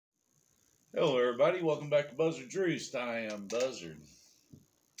Hello everybody, welcome back to Buzzard-Roost. I am Buzzard.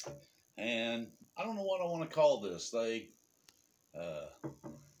 And I don't know what I want to call this. They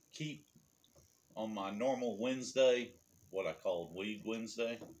keep on my normal Wednesday, what I called Weed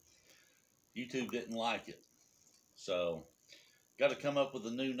Wednesday. YouTube didn't like it. So, got to come up with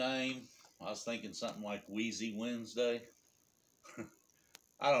a new name. I was thinking something like Wheezy Wednesday.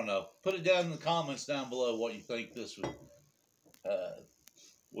 I don't know. Put it down in the comments down below what you think this would,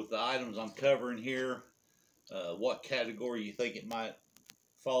 with the items I'm covering here, what category you think it might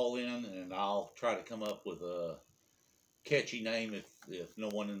fall in, and I'll try to come up with a catchy name if no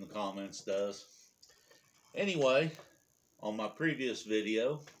one in the comments does. Anyway, on my previous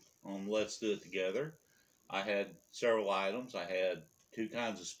video on Let's Do It Together, I had several items. I had 2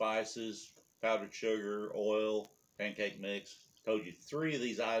 kinds of spices, powdered sugar, oil, pancake mix. Told you 3 of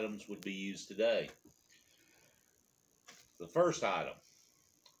these items would be used today. The first item,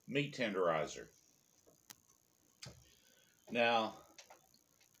 meat tenderizer. Now,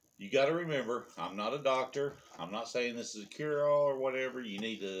 you got to remember, I'm not a doctor. I'm not saying this is a cure-all or whatever. You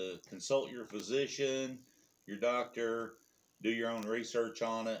need to consult your physician, your doctor, do your own research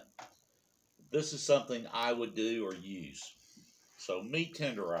on it. This is something I would do or use. So, meat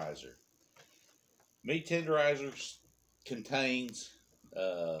tenderizer. Meat tenderizer contains,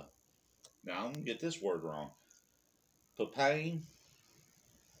 now I'm going to get this word wrong, papain,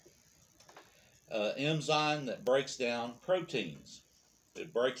 enzyme that breaks down proteins.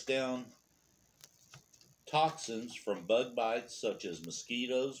 It breaks down toxins from bug bites such as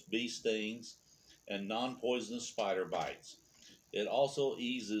mosquitoes, bee stings, and non-poisonous spider bites. It also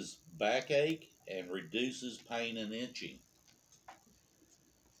eases backache and reduces pain and itching.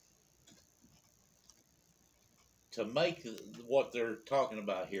 To make what they're talking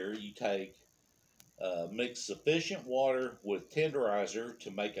about here, you mix sufficient water with tenderizer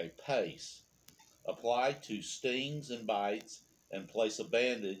to make a paste. Apply to stings and bites and place a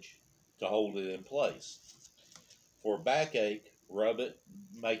bandage to hold it in place. For backache, rub it,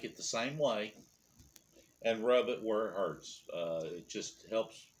 make it the same way, and rub it where it hurts. It just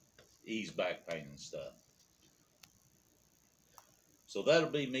helps ease back pain and stuff. So that'll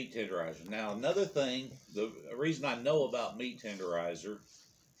be meat tenderizer. Now another thing, the reason I know about meat tenderizer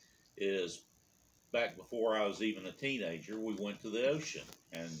is back before I was even a teenager, we went to the ocean,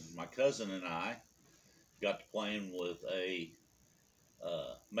 and my cousin and I got to playing with a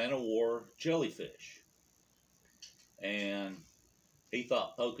man-o-war jellyfish. And he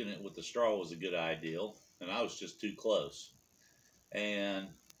thought poking it with the straw was a good idea, and I was just too close, and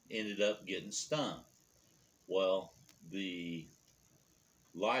ended up getting stung. Well, the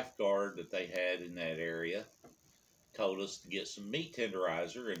lifeguard that they had in that area told us to get some meat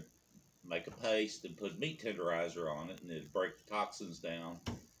tenderizer and make a paste and put meat tenderizer on it, and it'd break the toxins down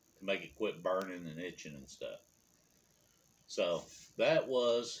to make it quit burning and itching and stuff. So that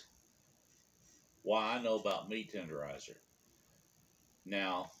was why I know about meat tenderizer.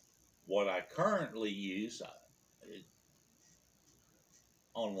 Now, what I currently use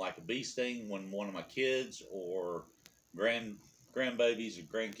on like a bee sting when one of my kids or grandbabies or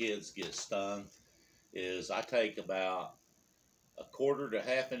grandkids get stung is I take about 1/4 to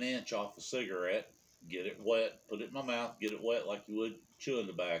 1/2 inch off a cigarette, get it wet, put it in my mouth, get it wet like you would chewing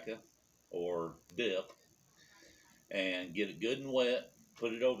tobacco or dip, and get it good and wet,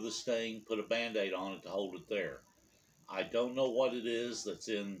 put it over the sting, put a Band-Aid on it to hold it there. I don't know what it is that's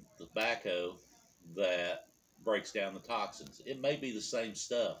in the tobacco that breaks down the toxins. It may be the same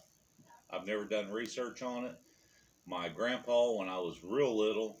stuff. I've never done research on it. My grandpa, when I was real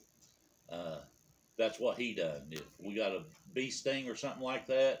little, that's what he done. If we got a bee sting or something like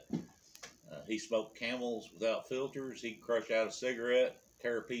that, he smoked Camels without filters. He'd crush out a cigarette,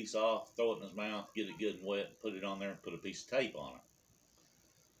 tear a piece off, throw it in his mouth, get it good and wet, put it on there, and put a piece of tape on it.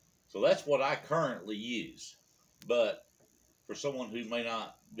 So that's what I currently use. But for someone who may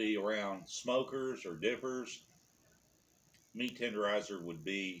not be around smokers or dippers, meat tenderizer would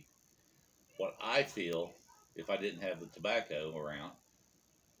be what I feel, if I didn't have the tobacco around,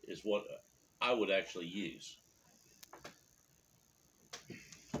 is what I would actually use.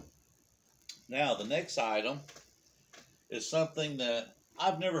 Now, the next item is something that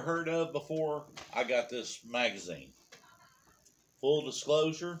I've never heard of before I got this magazine. Full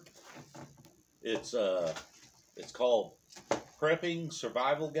disclosure, it's called Prepping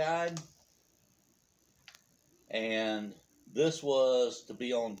Survival Guide, and this was to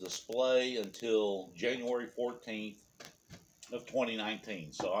be on display until January 14th of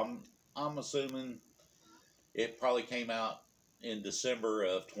 2019. So I'm assuming it probably came out in December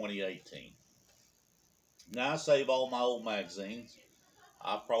of 2018. Now I save all my old magazines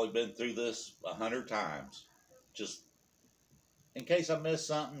I've probably been through this 100 times, just in case I missed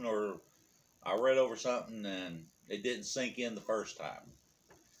something or I read over something and it didn't sink in the first time.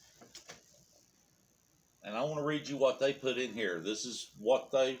 And I want to read you what they put in here. This is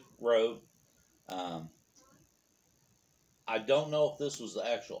what they wrote. Um, I don't know if this was the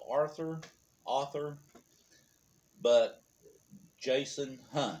actual author, but Jason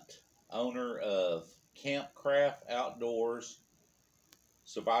Hunt, owner of Campcraft Outdoors,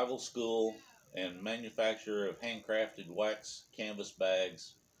 Survival School, and manufacturer of handcrafted wax canvas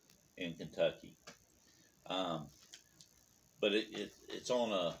bags in Kentucky. Um, but it's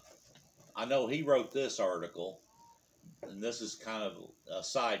on a, I know he wrote this article, and this is kind of a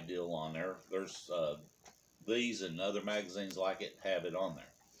side deal on there. There's these and other magazines like it have it on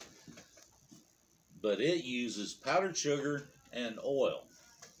there. But it uses powdered sugar and oil.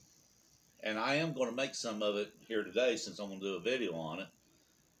 And I am going to make some of it here today since I'm going to do a video on it.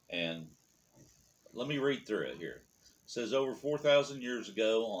 And let me read through it here. It says over 4,000 years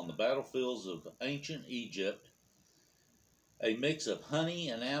ago on the battlefields of ancient Egypt, a mix of honey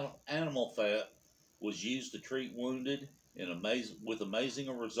and animal fat was used to treat wounded with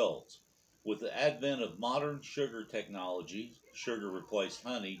amazing results. With the advent of modern sugar technology, sugar replaced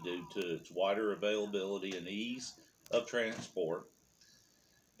honey due to its wider availability and ease of transport,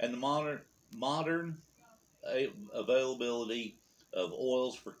 and the modern availability of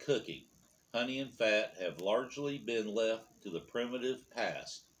oils for cooking. Honey and fat have largely been left to the primitive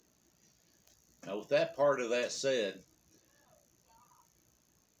past. Now, with that part of that said,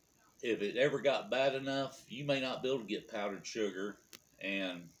 if it ever got bad enough, you may not be able to get powdered sugar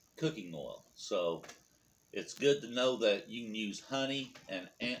and cooking oil. So it's good to know that you can use honey and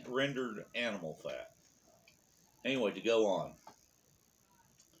rendered animal fat. Anyway, to go on.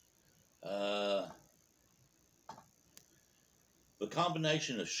 The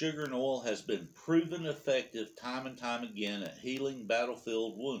combination of sugar and oil has been proven effective time and time again at healing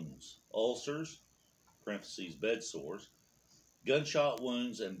battlefield wounds, ulcers, parentheses bed sores, gunshot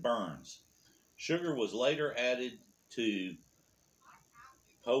wounds, and burns. Sugar was later added to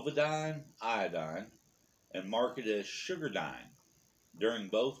povidone iodine and marketed as sugardyne. During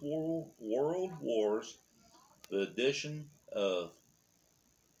both world wars, the addition of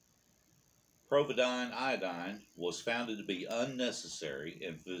povidone iodine was found to be unnecessary,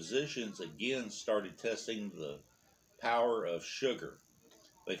 and physicians again started testing the power of sugar.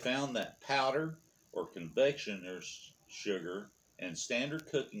 They found that powder or confectioner's sugar and standard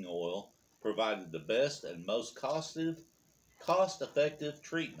cooking oil provided the best and most cost-effective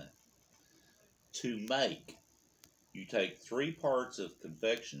treatment. To make, you take 3 parts of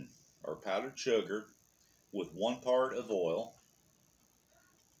confection or powdered sugar with 1 part of oil.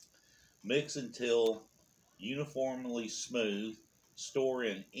 Mix until uniformly smooth. Store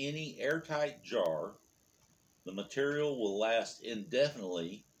in any airtight jar. The material will last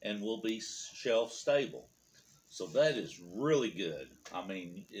indefinitely and will be shelf stable. So that is really good. I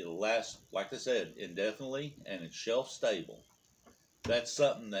mean, it'll last, like I said, indefinitely, and it's shelf stable. That's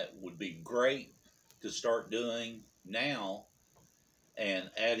something that would be great to start doing now and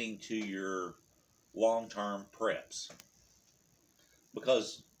adding to your long-term preps.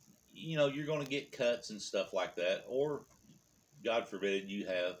 Because, you know, you're going to get cuts and stuff like that, or, God forbid, you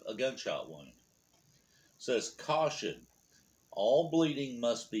have a gunshot wound. It says, caution. All bleeding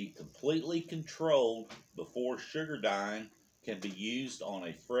must be completely controlled before sugardyne can be used on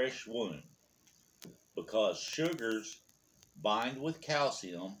a fresh wound, because sugars bind with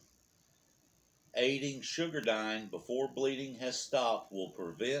calcium. Aiding sugardyne before bleeding has stopped will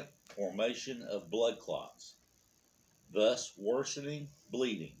prevent formation of blood clots, thus worsening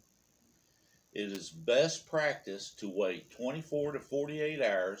bleeding. It is best practice to wait 24 to 48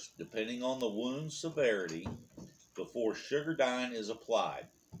 hours, depending on the wound's severity, before sugardyne is applied.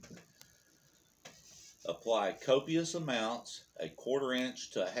 Apply copious amounts, a 1/4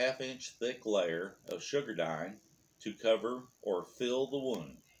 inch to a 1/2 inch thick layer of sugardyne to cover or fill the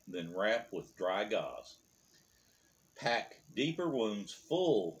wound, then wrap with dry gauze. Pack deeper wounds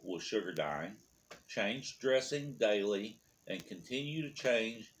full with sugardyne, change dressing daily, and continue to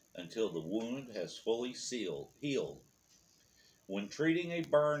change until the wound has fully healed. When treating a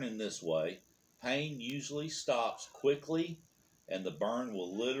burn in this way, pain usually stops quickly and the burn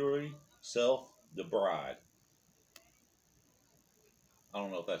will literally self-debride. I don't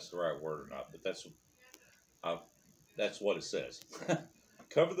know if that's the right word or not, but that's what it says.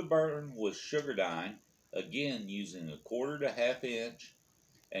 Cover the burn with sugardyne, again using a 1/4 to 1/2 inch,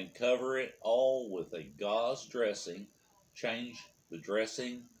 and cover it all with a gauze dressing. Change the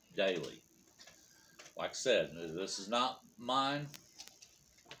dressing daily. Like I said, this is not mine.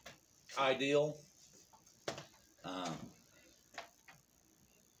 ideal.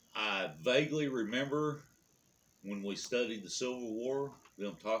 I vaguely remember when we studied the Civil War,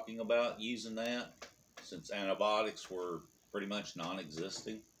 them talking about using that since antibiotics were pretty much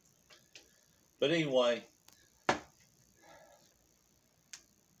non-existing. But anyway,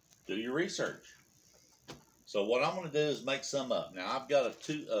 do your research. So what I'm going to do is make some up. Now I've got a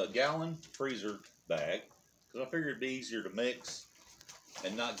 2-gallon freezer bag because I figured it'd be easier to mix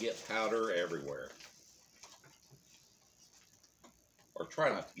and not get powder everywhere. Or try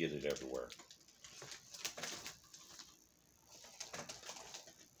not to get it everywhere.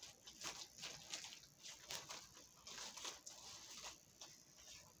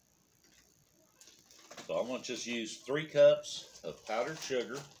 So I'm going to just use 3 cups of powdered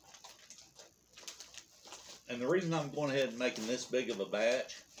sugar. And the reason I'm going ahead and making this big of a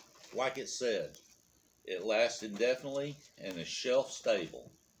batch, like it said, it lasts indefinitely and is shelf stable.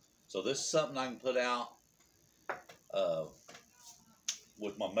 So this is something I can put out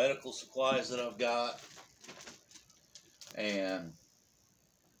with my medical supplies that I've got and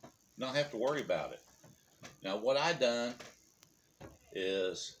not have to worry about it. Now what I done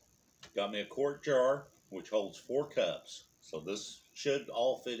is got me a quart jar which holds 4 cups. So this should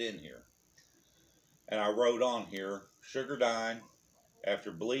all fit in here. And I wrote on here, sugar dyne,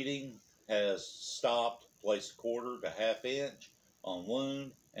 after bleeding has stopped, place a 1/4 to 1/2 inch on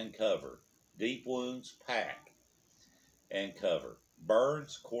wound and cover. Deep wounds, pack and cover.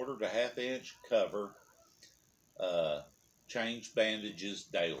 Burns, 1/4 to 1/2 inch, cover. Change bandages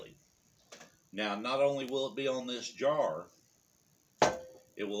daily. Now, not only will it be on this jar,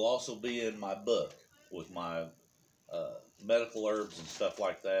 it will also be in my book with my medical herbs and stuff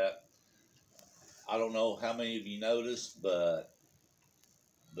like that. I don't know how many of you noticed, but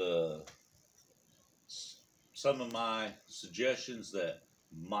some of my suggestions that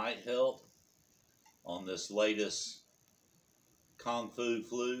might help on this latest Kung Fu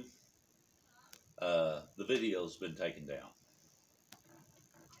flu, the video's been taken down.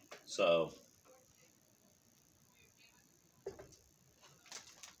 So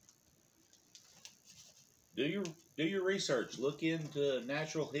do your research. Look into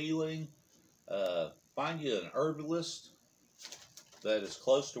natural healing. Find you an herbalist that is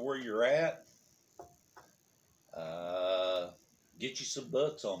close to where you're at. Get you some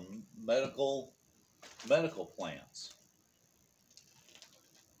books on medical plants.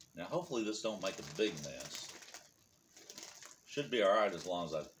 Now, hopefully this don't make a big mess. Should be all right as long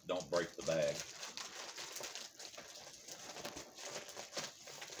as I don't break the bag.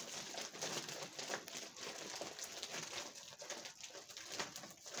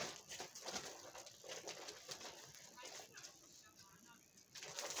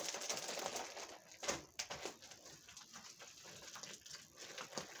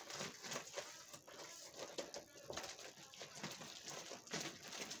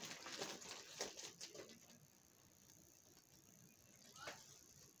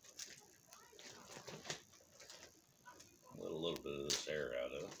 Let a little bit of this air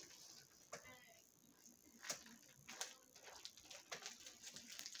out of it.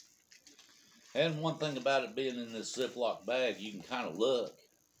 And one thing about it being in this Ziploc bag, you can kind of look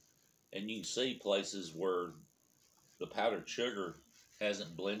and you can see places where the powdered sugar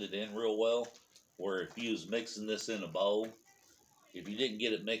hasn't blended in real well, where if you was mixing this in a bowl, if you didn't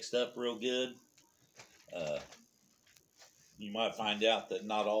get it mixed up real good, you might find out that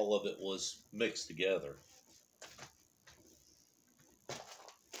not all of it was mixed together.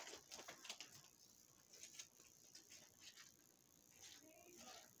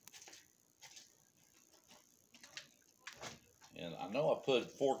 And I know I put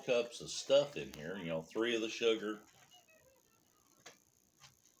 4 cups of stuff in here, 3 of the sugar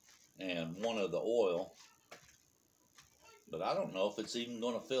and 1 of the oil. But I don't know if it's even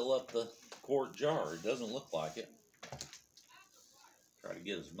going to fill up the quart jar. It doesn't look like it. Try to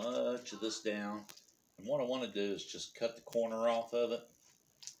get as much of this down. And what I want to do is just cut the corner off of it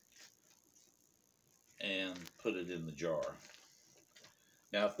and put it in the jar.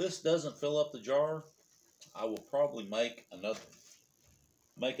 Now, if this doesn't fill up the jar, I will probably make enough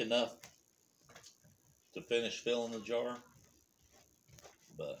to finish filling the jar.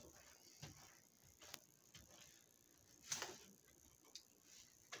 But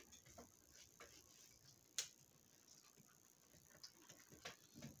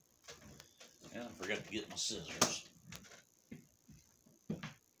and I forgot to get my scissors.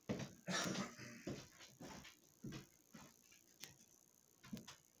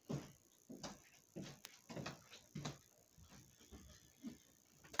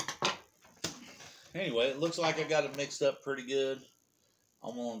 Anyway, it looks like I got it mixed up pretty good.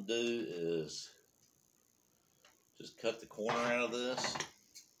 All I'm going to do is just cut the corner out of this.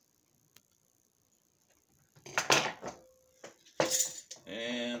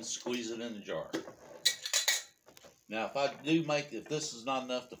 And squeeze it in the jar. Now if this is not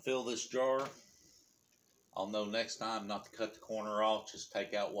enough to fill this jar, I'll know next time not to cut the corner off, just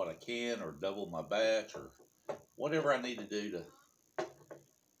take out what I can or double my batch or whatever I need to do to.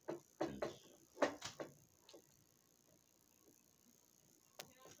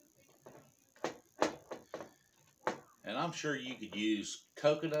 And I'm sure you could use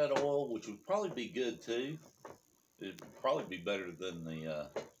coconut oil, which would probably be good too. It'd probably be better than the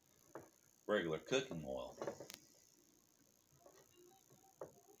regular cooking oil.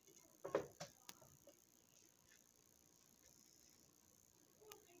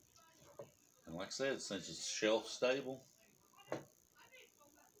 And like I said, since it's shelf stable,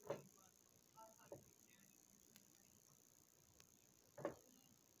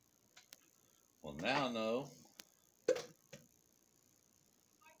 well, now I know.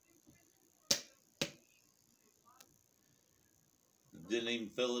 Didn't even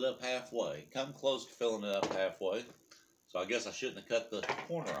fill it up halfway. Come close to filling it up halfway. So I guess I shouldn't have cut the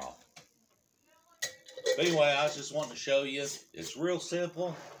corner off. But anyway, I was just wanting to show you. It's real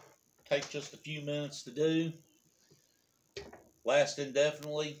simple. Take just a few minutes to do. Last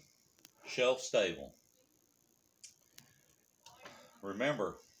indefinitely. Shelf stable.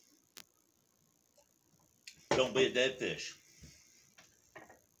 Remember, don't be a dead fish.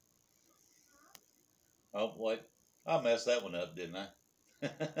 Oh, wait. I messed that one up, didn't I?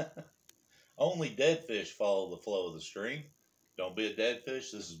 Only dead fish follow the flow of the stream. Don't be a dead fish.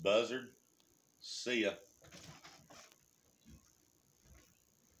 This is Buzzard. See ya.